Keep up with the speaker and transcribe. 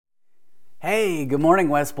Hey, good morning,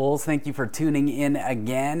 West Bulls. Thank you for tuning in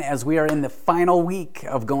again as we are in the final week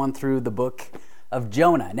of going through the book of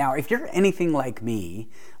Jonah. Now, if you're anything like me,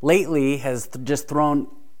 lately has just thrown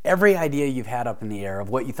every idea you've had up in the air of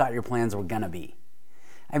what you thought your plans were going to be.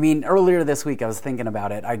 I mean, earlier this week I was thinking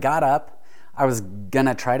about it. I got up, I was going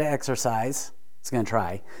to try to exercise. I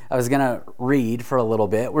was going to read for a little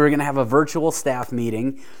bit. We were going to have a virtual staff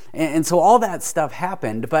meeting. And so all that stuff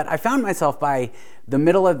happened, but I found myself by the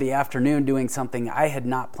middle of the afternoon doing something I had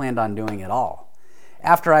not planned on doing at all.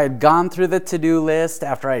 After I had gone through the to-do list,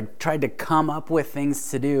 after I tried to come up with things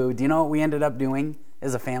to do you know what we ended up doing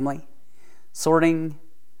as a family? Sorting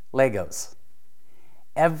Legos.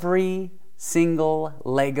 Every single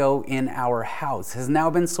Lego in our house has now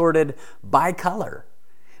been sorted by color.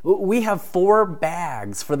 We have 4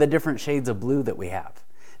 bags for the different shades of blue that we have.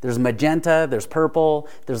 There's magenta, there's purple,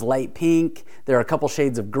 there's light pink, there are a couple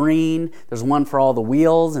shades of green, there's one for all the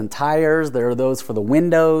wheels and tires, there are those for the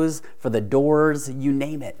windows, for the doors, you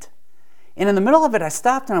name it. And in the middle of it, I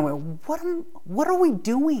stopped and I went, what are we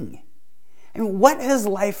doing? I mean, what has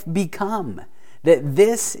life become? That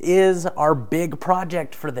this is our big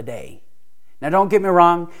project for the day. Now, don't get me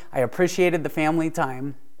wrong, I appreciated the family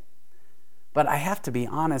time. But I have to be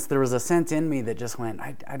honest, there was a sense in me that just went,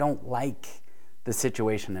 I don't like the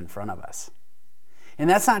situation in front of us. And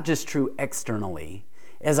that's not just true externally.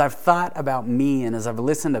 As I've thought about me and as I've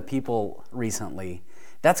listened to people recently,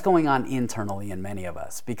 that's going on internally in many of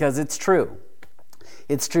us. Because it's true.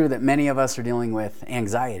 It's true that many of us are dealing with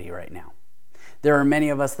anxiety right now. There are many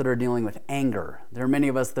of us that are dealing with anger. There are many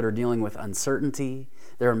of us that are dealing with uncertainty.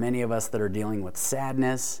 There are many of us that are dealing with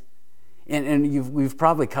sadness. And we've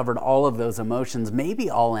probably covered all of those emotions, maybe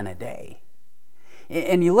all in a day.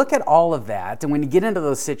 And you look at all of that, and when you get into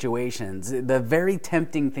those situations, the very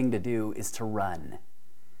tempting thing to do is to run.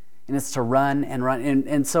 And it's to run and run.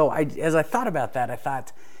 And so as I thought about that, I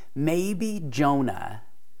thought maybe Jonah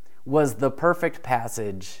was the perfect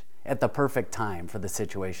passage at the perfect time for the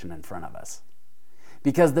situation in front of us.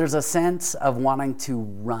 Because there's a sense of wanting to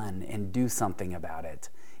run and do something about it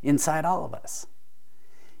inside all of us.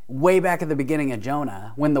 Way back at the beginning of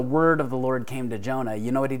Jonah, when the word of the Lord came to Jonah,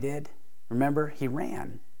 you know what he did? Remember? He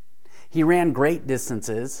ran. He ran great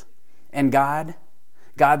distances, and God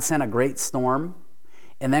sent a great storm,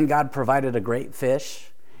 and then God provided a great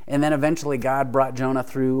fish, and then eventually God brought Jonah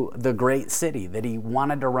through the great city that he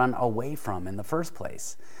wanted to run away from in the first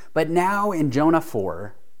place. But now in Jonah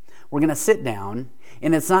 4, we're going to sit down,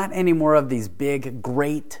 and it's not any more of these big,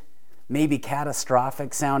 great, maybe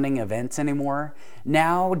catastrophic sounding events anymore.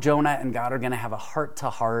 Now Jonah and God are going to have a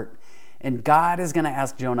heart-to-heart, and God is going to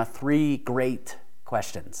ask Jonah 3 great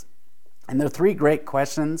questions. And they're 3 great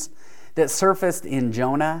questions that surfaced in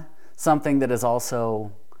Jonah, something that is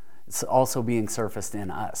also being surfaced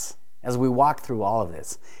in us. As we walk through all of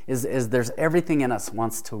this, is there's everything in us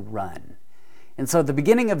wants to run. And so at the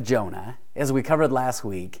beginning of Jonah, as we covered last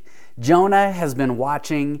week, Jonah has been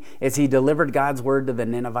watching as he delivered God's word to the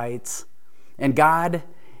Ninevites. And God,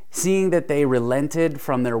 seeing that they relented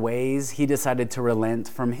from their ways, he decided to relent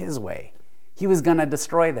from his way. He was going to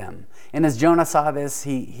destroy them. And as Jonah saw this,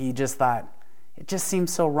 he just thought, it just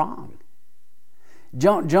seems so wrong.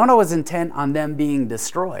 Jonah was intent on them being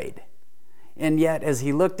destroyed. And yet, as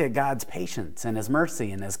he looked at God's patience and his mercy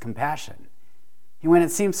and his compassion, he went,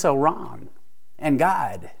 it seems so wrong. And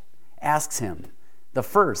God asks him the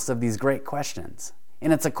first of these great questions.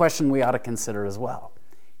 And it's a question we ought to consider as well.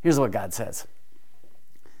 Here's what God says.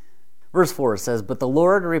 Verse 4 says, "But the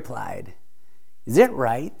Lord replied, 'Is it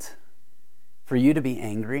right for you to be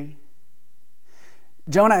angry?'"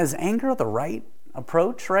 Jonah, is anger the right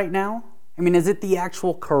approach right now? I mean, is it the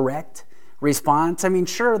actual correct response? I mean,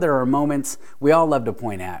 sure, there are moments we all love to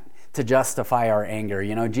point at to justify our anger.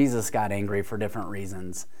 You know, Jesus got angry for different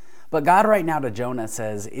reasons. But God right now to Jonah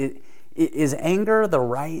says, is anger the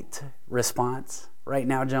right response right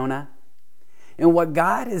now, Jonah? And what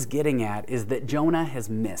God is getting at is that Jonah has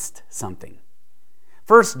missed something.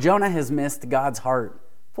 First, Jonah has missed God's heart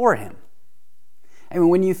for him. I mean,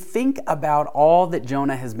 when you think about all that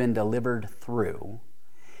Jonah has been delivered through,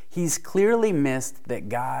 he's clearly missed that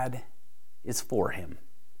God is for him.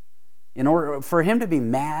 In order for him to be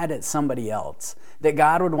mad at somebody else, that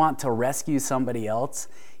God would want to rescue somebody else,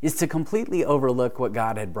 is to completely overlook what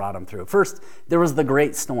God had brought him through. First, there was the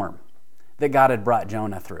great storm that God had brought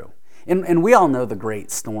Jonah through. And we all know the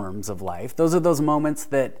great storms of life. Those are those moments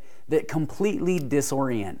that completely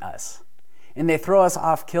disorient us. And they throw us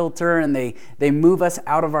off kilter, and they move us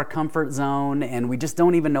out of our comfort zone, and we just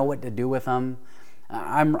don't even know what to do with them.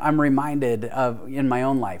 I'm reminded of, in my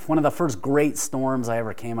own life, one of the first great storms I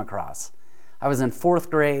ever came across. I was in 4th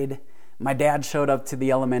grade. My dad showed up to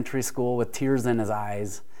the elementary school with tears in his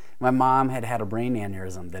eyes. My mom had had a brain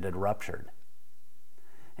aneurysm that had ruptured.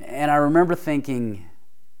 And I remember thinking,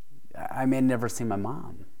 I may never see my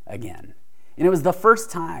mom again. And it was the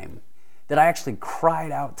first time that I actually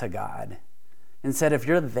cried out to God and said, if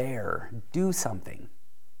you're there, do something.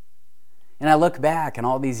 And I look back, and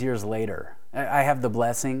all these years later, I have the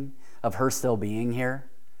blessing of her still being here.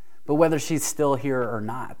 But whether she's still here or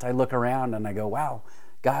not, I look around and I go, wow,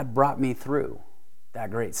 God brought me through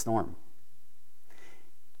that great storm.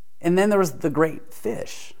 And then there was the great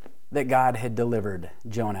fish that God had delivered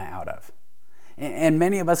Jonah out of. And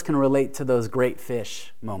many of us can relate to those great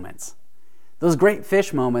fish moments. Those great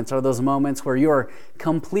fish moments are those moments where you're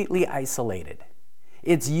completely isolated.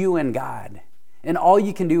 It's you and God. And all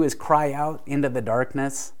you can do is cry out into the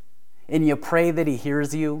darkness, and you pray that He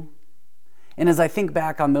hears you. And as I think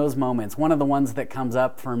back on those moments, one of the ones that comes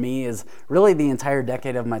up for me is really the entire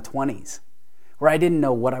decade of my 20s, where I didn't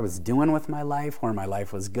know what I was doing with my life, where my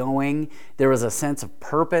life was going. There was a sense of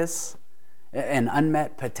purpose, an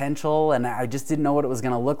unmet potential, and I just didn't know what it was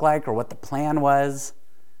going to look like or what the plan was.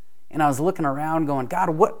 And I was looking around going, God,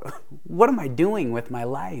 what am I doing with my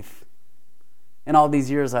life? And all these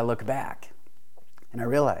years I look back and I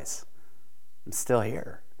realize I'm still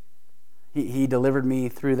here. He delivered me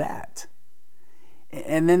through that.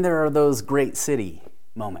 And then there are those great city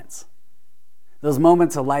moments. Those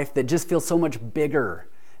moments of life that just feel so much bigger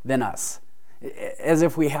than us, as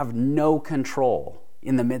if we have no control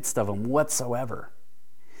in the midst of them whatsoever.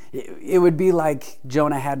 It would be like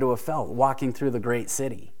Jonah had to have felt walking through the great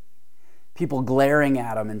city. People glaring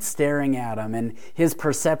at him and staring at him, and his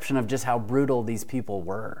perception of just how brutal these people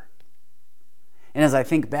were. And as I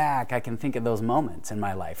think back, I can think of those moments in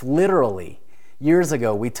my life. Literally, years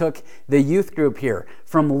ago, we took the youth group here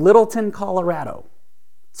from Littleton, Colorado.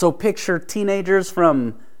 So picture teenagers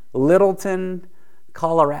from Littleton,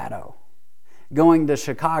 Colorado, going to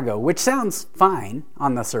Chicago, which sounds fine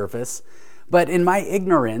on the surface, but in my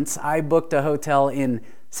ignorance, I booked a hotel in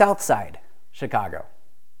Southside Chicago.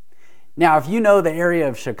 Now, if you know the area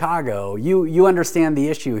of Chicago, you understand the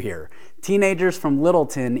issue here. Teenagers from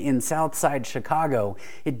Littleton in Southside Chicago,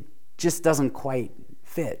 it just doesn't quite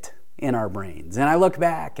fit in our brains. And I look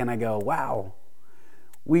back and I go, wow,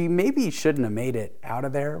 we maybe shouldn't have made it out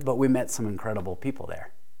of there, but we met some incredible people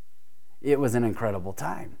there. It was an incredible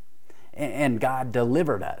time. And God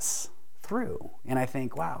delivered us through. And I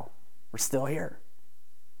think, wow, we're still here.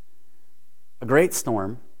 A great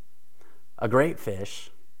storm, a great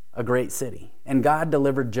fish, a great city. And God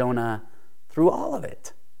delivered Jonah through all of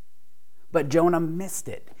it. But Jonah missed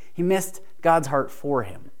it. He missed God's heart for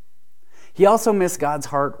him. He also missed God's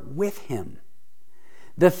heart with him.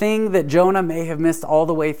 The thing that Jonah may have missed all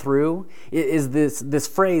the way through is this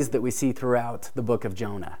phrase that we see throughout the book of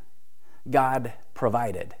Jonah. God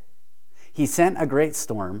provided. He sent a great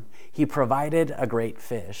storm, He provided a great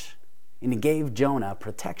fish, and He gave Jonah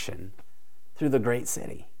protection through the great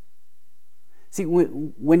city. See,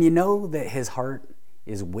 when you know that His heart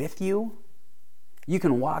is with you, you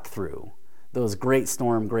can walk through those great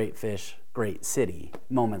storm, great fish, great city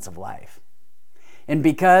moments of life. And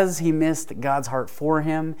because he missed God's heart for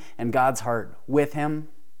him and God's heart with him,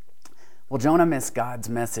 well, Jonah missed God's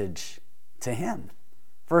message to him,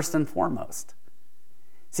 first and foremost.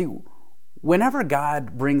 See, whenever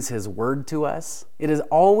God brings His word to us, it is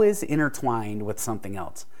always intertwined with something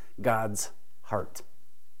else, God's heart.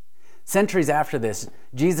 Centuries after this,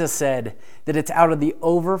 Jesus said that it's out of the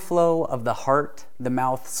overflow of the heart the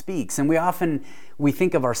mouth speaks. And we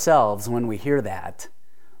think of ourselves when we hear that.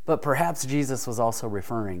 But perhaps Jesus was also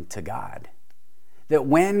referring to God. That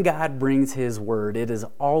when God brings His word, it is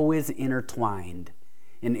always intertwined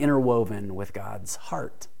and interwoven with God's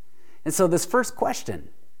heart. And so this first question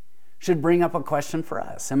should bring up a question for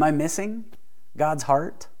us. Am I missing God's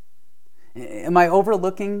heart? Am I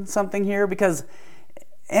overlooking something here? Because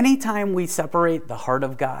anytime we separate the heart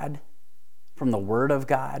of God from the Word of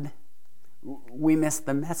God, we miss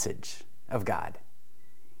the message of God.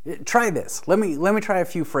 Try this. Let me try a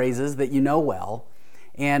few phrases that you know well,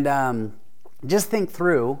 and just think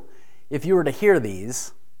through if you were to hear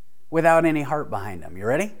these without any heart behind them. You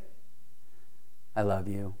ready? I love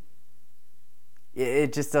you.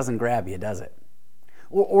 It just doesn't grab you, does it?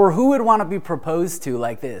 Or who would want to be proposed to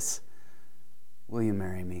like this? Will you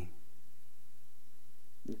marry me?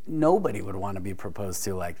 Nobody would want to be proposed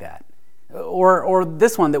to like that. Or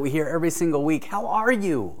this one that we hear every single week, how are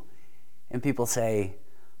you? And people say,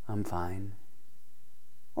 I'm fine.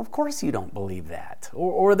 Well, of course you don't believe that.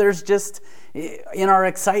 Or there's just, in our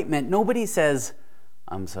excitement, nobody says,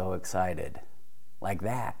 I'm so excited, like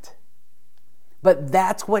that. But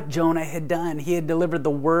that's what Jonah had done. He had delivered the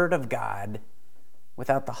word of God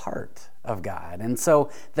without the heart of God. And so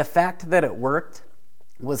the fact that it worked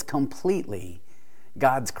was completely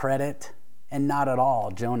God's credit and not at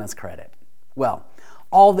all Jonah's credit. Well,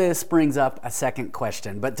 all this brings up a second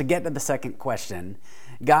question. But to get to the second question,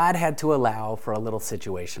 God had to allow for a little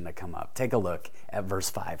situation to come up. Take a look at verse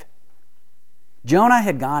 5. Jonah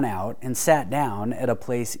had gone out and sat down at a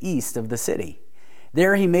place east of the city.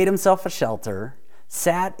 There he made himself a shelter,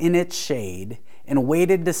 sat in its shade, and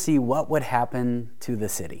waited to see what would happen to the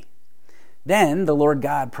city. Then the Lord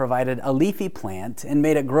God provided a leafy plant and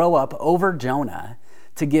made it grow up over Jonah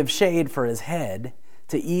to give shade for his head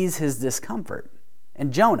to ease his discomfort.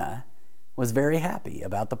 And Jonah was very happy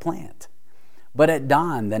about the plant. But at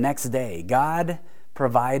dawn the next day, God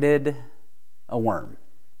provided a worm,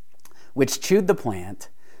 which chewed the plant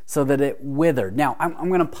so that it withered. Now, I'm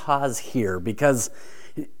going to pause here because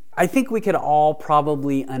I think we could all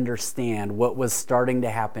probably understand what was starting to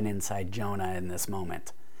happen inside Jonah in this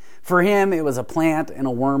moment. For him, it was a plant and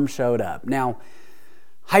a worm showed up. Now,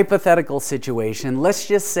 hypothetical situation, let's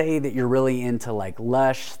just say that you're really into like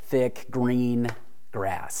lush, thick, green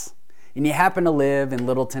grass. And you happen to live in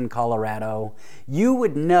Littleton, Colorado. You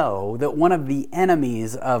would know that one of the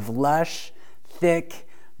enemies of lush, thick,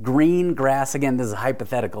 green grass, again, this is a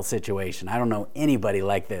hypothetical situation. I don't know anybody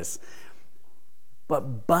like this.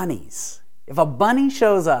 But bunnies. If a bunny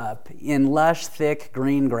shows up in lush, thick,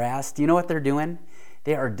 green grass, do you know what they're doing?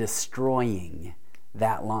 They are destroying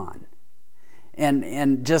that lawn.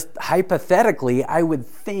 And just hypothetically, I would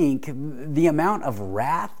think the amount of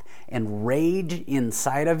wrath and rage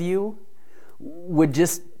inside of you would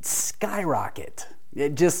just skyrocket.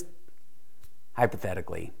 It just,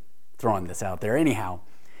 hypothetically, throwing this out there. Anyhow,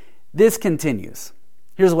 this continues.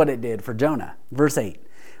 Here's what it did for Jonah. Verse 8.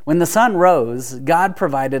 When the sun rose, God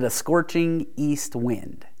provided a scorching east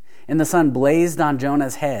wind, and the sun blazed on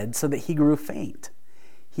Jonah's head so that he grew faint.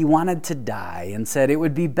 He wanted to die and said, "It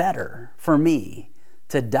would be better for me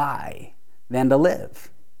to die than to live."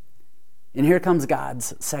 And here comes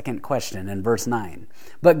God's second question in verse 9.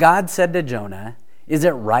 But God said to Jonah, "Is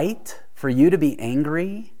it right for you to be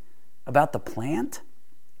angry about the plant?"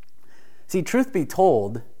 See, truth be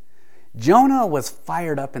told, Jonah was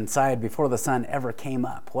fired up inside before the sun ever came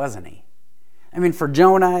up, wasn't he? I mean, for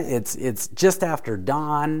Jonah, it's just after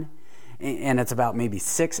dawn, and it's about maybe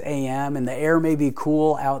 6 a.m., and the air may be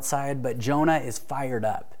cool outside, but Jonah is fired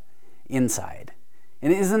up inside.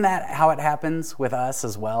 And isn't that how it happens with us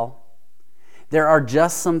as well? There are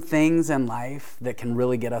just some things in life that can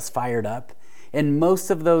really get us fired up. And most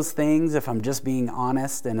of those things, if I'm just being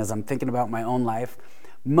honest, and as I'm thinking about my own life,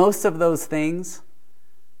 most of those things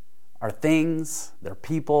are things, they're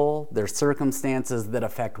people, they're circumstances that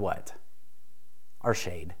affect what? Our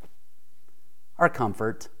shade, our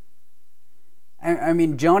comfort. I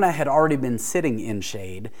mean, Jonah had already been sitting in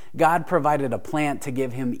shade. God provided a plant to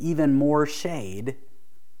give him even more shade.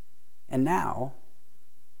 And now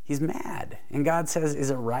he's mad. And God says, is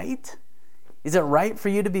it right? Is it right for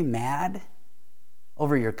you to be mad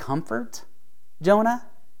over your comfort, Jonah?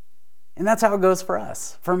 And that's how it goes for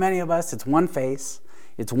us. For many of us, it's one face,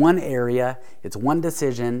 it's one area, it's one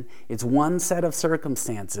decision, it's one set of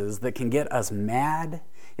circumstances that can get us mad,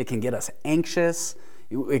 it can get us anxious,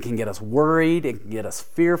 it can get us worried, it can get us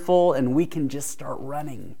fearful, and we can just start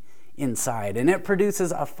running inside. And it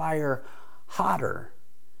produces a fire hotter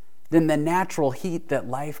than the natural heat that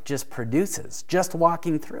life just produces, just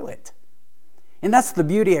walking through it. And that's the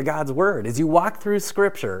beauty of God's Word. As you walk through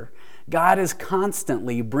Scripture, God is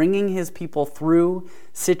constantly bringing His people through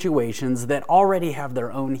situations that already have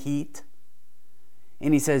their own heat.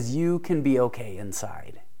 And He says, you can be okay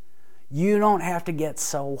inside. You don't have to get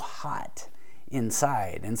so hot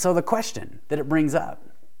inside. And so the question that it brings up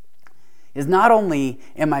is not only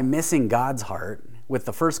am I missing God's heart with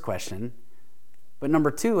the first question, but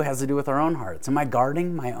number two has to do with our own hearts. Am I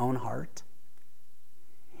guarding my own heart?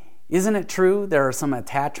 Isn't it true there are some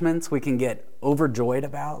attachments we can get overjoyed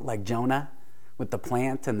about, like Jonah with the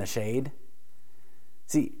plant and the shade?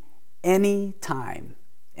 See, anytime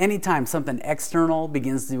something external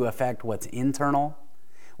begins to affect what's internal,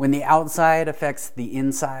 when the outside affects the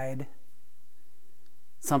inside,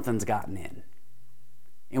 something's gotten in.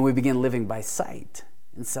 And we begin living by sight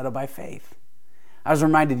instead of by faith. I was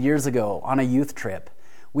reminded years ago on a youth trip.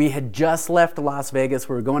 We had just left Las Vegas.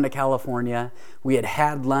 We were going to California. We had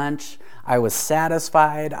had lunch. I was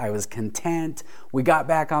satisfied. I was content. We got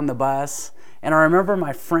back on the bus. And I remember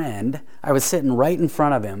my friend, I was sitting right in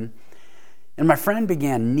front of him, and my friend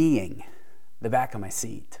began kneeing the back of my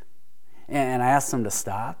seat. And I asked him to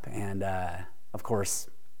stop. And of course,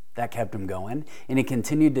 That kept him going. And he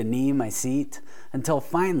continued to knee my seat until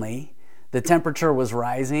finally the temperature was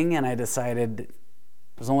rising and I decided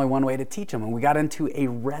there's only one way to teach him. And we got into a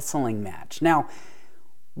wrestling match. Now,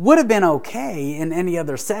 would have been okay in any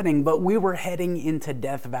other setting, but we were heading into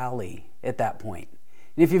Death Valley at that point.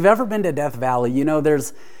 And if you've ever been to Death Valley, you know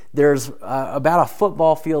there's about a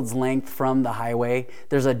football field's length from the highway.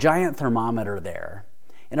 There's a giant thermometer there.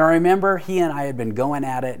 And I remember he and I had been going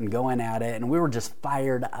at it, and we were just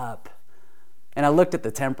fired up. And I looked at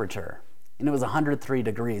the temperature, and it was 103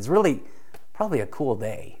 degrees. Really, probably a cool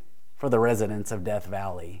day for the residents of Death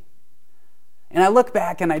Valley. And I look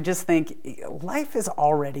back and I just think, life is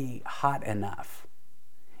already hot enough.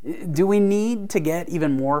 Do we need to get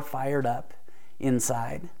even more fired up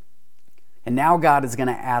inside? And now God is going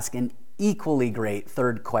to ask an equally great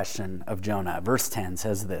third question of Jonah. Verse 10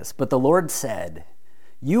 says this, "But the Lord said,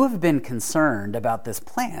 'You have been concerned about this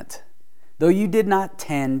plant. Though you did not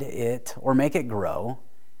tend it or make it grow,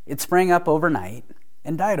 it sprang up overnight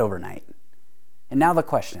and died overnight.' And now the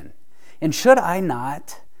question, and should I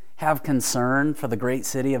not have concern for the great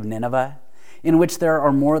city of Nineveh, in which there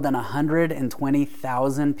are more than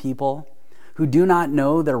 120,000 people who do not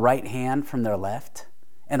know their right hand from their left,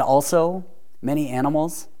 and also many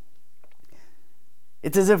animals?"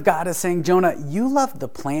 It's as if God is saying, Jonah, you love the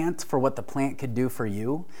plant for what the plant could do for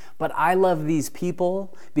you, but I love these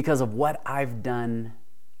people because of what I've done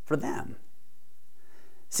for them.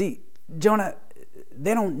 See, Jonah,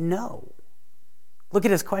 they don't know. Look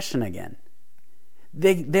at his question again.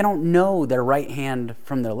 They don't know their right hand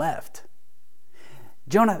from their left.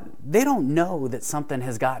 Jonah, they don't know that something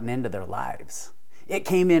has gotten into their lives. It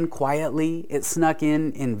came in quietly. It snuck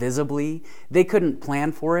in invisibly. They couldn't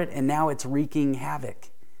plan for it, and now it's wreaking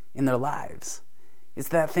havoc in their lives. It's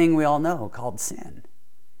that thing we all know called sin.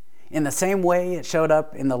 In the same way it showed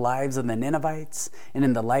up in the lives of the Ninevites and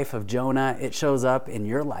in the life of Jonah, it shows up in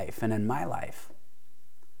your life and in my life.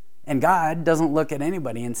 And God doesn't look at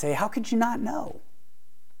anybody and say, "How could you not know?"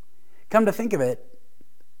 Come to think of it,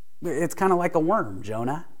 it's kind of like a worm,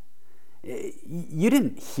 Jonah. You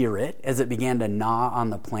didn't hear it as it began to gnaw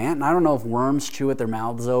on the plant. And I don't know if worms chew with their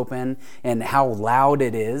mouths open and how loud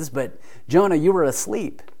it is, but Jonah, you were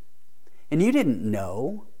asleep. And you didn't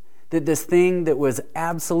know that this thing that was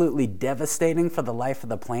absolutely devastating for the life of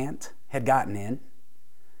the plant had gotten in.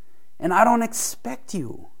 And I don't expect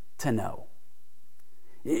you to know.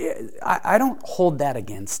 I don't hold that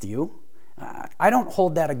against you. I don't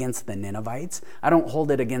hold that against the Ninevites. I don't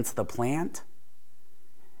hold it against the plant.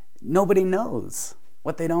 Nobody knows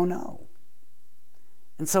what they don't know.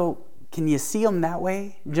 And so, can you see them that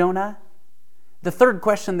way, Jonah? The third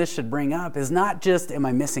question this should bring up is not just, am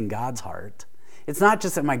I missing God's heart? It's not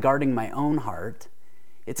just, am I guarding my own heart?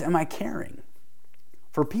 It's, am I caring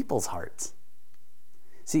for people's hearts?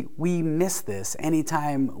 See, we miss this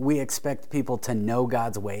anytime we expect people to know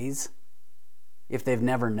God's ways if they've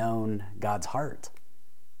never known God's heart.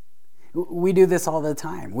 We do this all the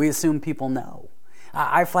time. We assume people know.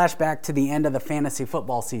 I flash back to the end of the fantasy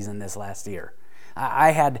football season this last year.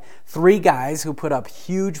 I had 3 guys who put up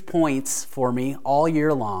huge points for me all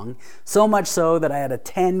year long, so much so that I had a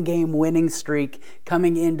 10-game winning streak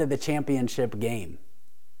coming into the championship game.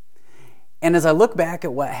 And as I look back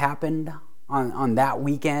at what happened on that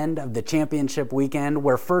weekend of the championship weekend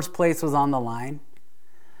where first place was on the line,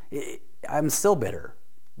 I'm still bitter.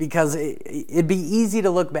 Because it'd be easy to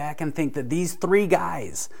look back and think that these 3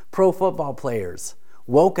 guys, pro football players,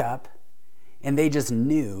 woke up and they just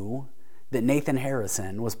knew that Nathan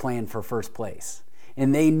Harrison was playing for first place.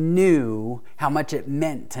 And they knew how much it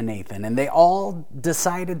meant to Nathan. And they all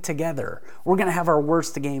decided together, we're going to have our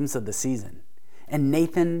worst games of the season. And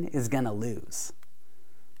Nathan is going to lose.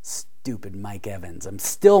 Stupid Mike Evans. I'm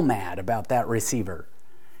still mad about that receiver.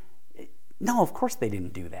 No, of course they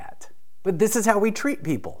didn't do that. But this is how we treat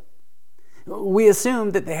people. We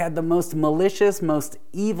assume that they had the most malicious, most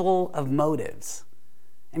evil of motives.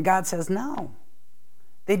 And God says, no,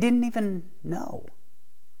 they didn't even know.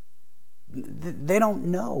 They don't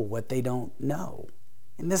know what they don't know.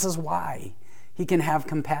 And this is why he can have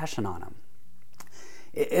compassion on them.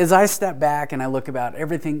 As I step back and I look around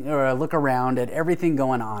at everything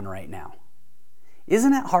going on right now,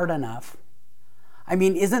 isn't it hard enough? I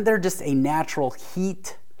mean, isn't there just a natural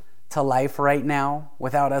heat to life right now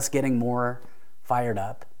without us getting more fired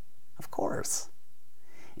up? Of course.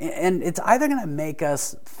 And it's either going to make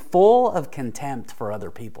us full of contempt for other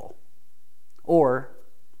people, or,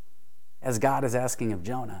 as God is asking of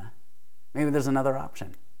Jonah, maybe there's another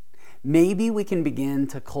option. Maybe we can begin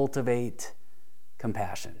to cultivate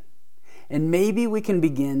compassion. And maybe we can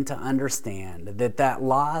begin to understand that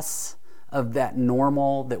loss of that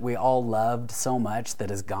normal that we all loved so much that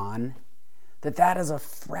is gone, that is a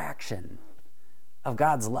fraction of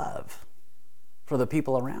God's love for the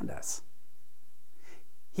people around us.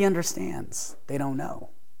 He understands. They don't know.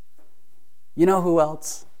 You know who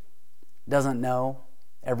else doesn't know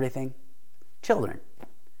everything? Children.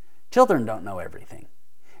 Children don't know everything.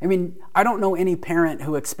 I mean, I don't know any parent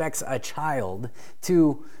who expects a child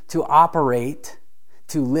to operate,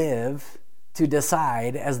 to live, to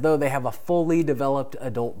decide as though they have a fully developed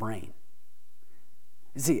adult brain.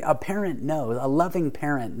 You see, a loving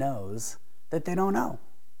parent knows that they don't know.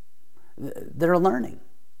 They're learning.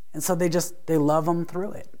 And so they love them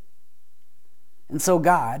through it. And so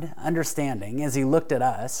God, understanding, as he looked at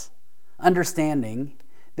us, understanding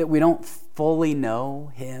that we don't fully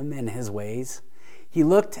know him and his ways, he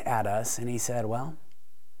looked at us and he said, well,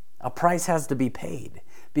 a price has to be paid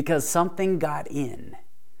because something got in,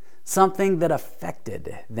 something that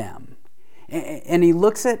affected them. And he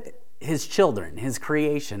looks at his children, his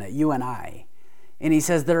creation, at you and I, and he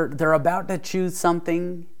says they're about to choose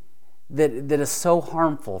something that is so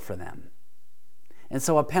harmful for them. And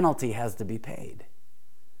so a penalty has to be paid.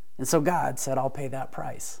 And so God said, I'll pay that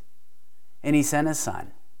price. And he sent his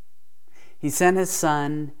son. He sent his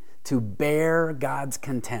son to bear God's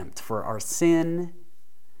contempt for our sin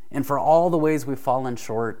and for all the ways we've fallen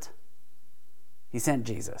short. He sent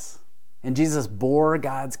Jesus. And Jesus bore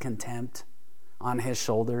God's contempt on his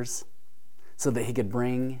shoulders so that he could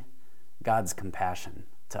bring God's compassion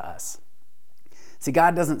to us. See,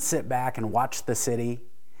 God doesn't sit back and watch the city.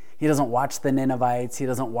 He doesn't watch the Ninevites. He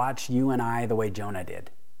doesn't watch you and I the way Jonah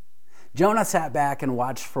did. Jonah sat back and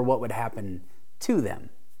watched for what would happen to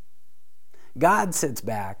them. God sits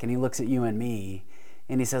back and he looks at you and me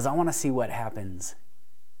and he says, I want to see what happens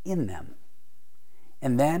in them.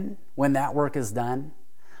 And then when that work is done,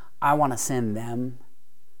 I want to send them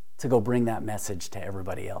to go bring that message to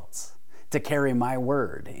everybody else, to carry my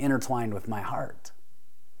word intertwined with my heart.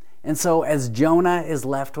 And so as Jonah is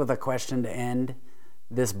left with a question to end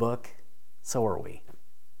this book, so are we.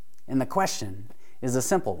 And the question is a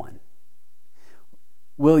simple one.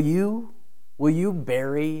 Will you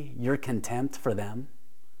bury your contempt for them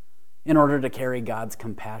in order to carry God's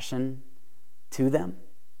compassion to them?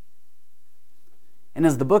 And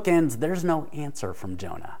as the book ends, there's no answer from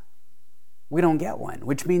Jonah. We don't get one,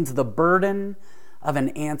 which means the burden of an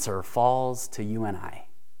answer falls to you and I.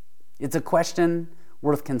 It's a question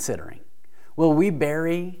worth considering. Will we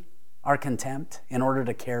bury our contempt in order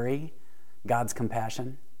to carry God's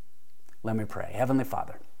compassion? Let me pray. Heavenly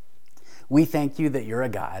Father, we thank you that you're a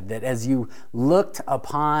God that as you looked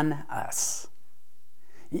upon us,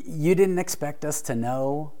 you didn't expect us to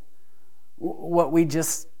know what we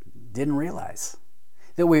just didn't realize.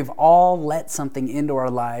 That we've all let something into our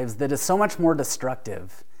lives that is so much more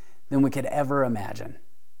destructive than we could ever imagine.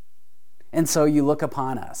 And so you look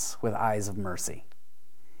upon us with eyes of mercy.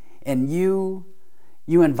 And you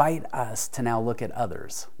invite us to now look at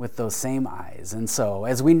others with those same eyes. And so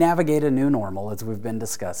as we navigate a new normal, as we've been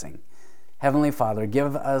discussing, Heavenly Father,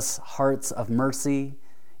 give us hearts of mercy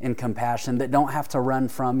and compassion that don't have to run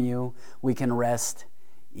from you. We can rest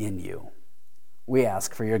in you. We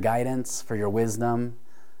ask for your guidance, for your wisdom,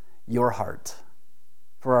 your heart,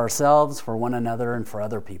 for ourselves, for one another, and for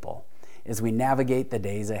other people as we navigate the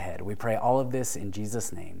days ahead. We pray all of this in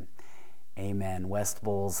Jesus' name. Amen. West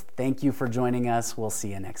Bulls, thank you for joining us. We'll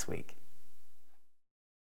see you next week.